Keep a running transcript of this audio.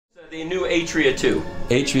The new Atria 2.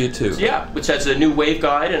 Atria 2. Yeah, which has a new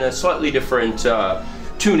waveguide and a slightly different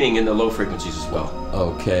tuning in the low frequencies as well.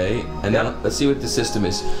 Okay, and now let's see what the system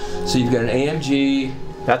is. So you've got an AMG.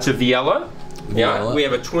 That's a Viella. Yeah, we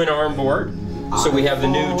have a twin arm board. So we have the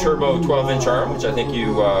new turbo 12-inch arm, which I think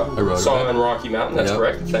you saw in Rocky Mountain. That's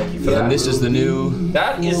correct. Thank you for that. And this is the new...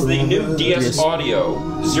 That is the new DS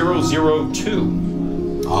Audio 002.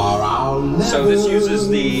 So this uses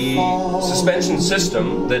the suspension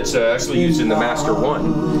system that's actually used in the Master 1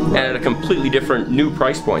 and at a completely different new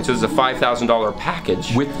price point. So this is a $5,000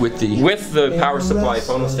 package with the power supply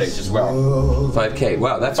phono stage as well. 5K.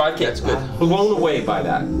 Wow, that's 5K. That's good. Blown away by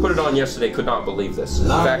that. Put it on yesterday. Could not believe this. In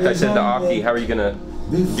fact, I said to Opti, "How are you gonna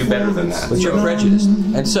do better than that?" But you're prejudiced.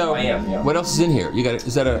 And so, I am, yeah. What else is in here? You got?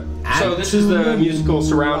 Is that a? So this is the musical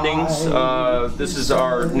surroundings. This is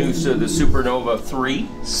our new the Supernova 3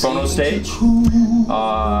 phono stage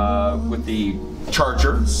with the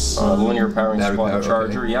charger, the linear powering supply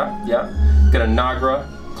charger. Okay. Yeah. Got a Nagra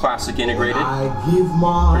Classic integrated.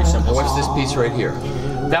 Pretty simple. What's this piece right here?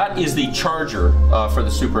 That is the charger for the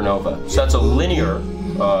Supernova. So that's a linear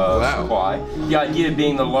supply. The idea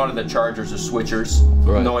being that a lot of the chargers are switchers,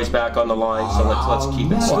 noise back on the line, so let's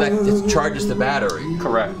keep it. So that it charges the battery.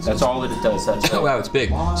 Correct. That's all that it does. That's it. Wow, it's big.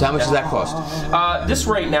 So how much does that cost? This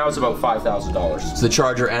right now is about $5,000. So the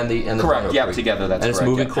charger and the correct. Yeah, together. That's correct. And it's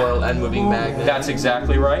moving coil and moving magnet. That's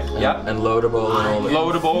exactly right. Yeah. And loadable and all that.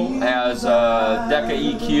 Loadable has Decca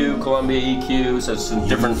EQ, Columbia EQ, so some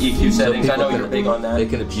different EQ settings. I know you're big on that. They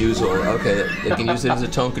can abuse or they can use it as a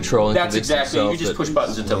tone control. And that's exactly. You just push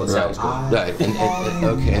buttons until it sounds good. Right.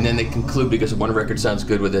 Okay. And then they conclude because one record sounds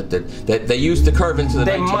good with it that they used the curve into the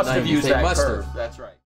 1990s. They must have used that curve. That's right.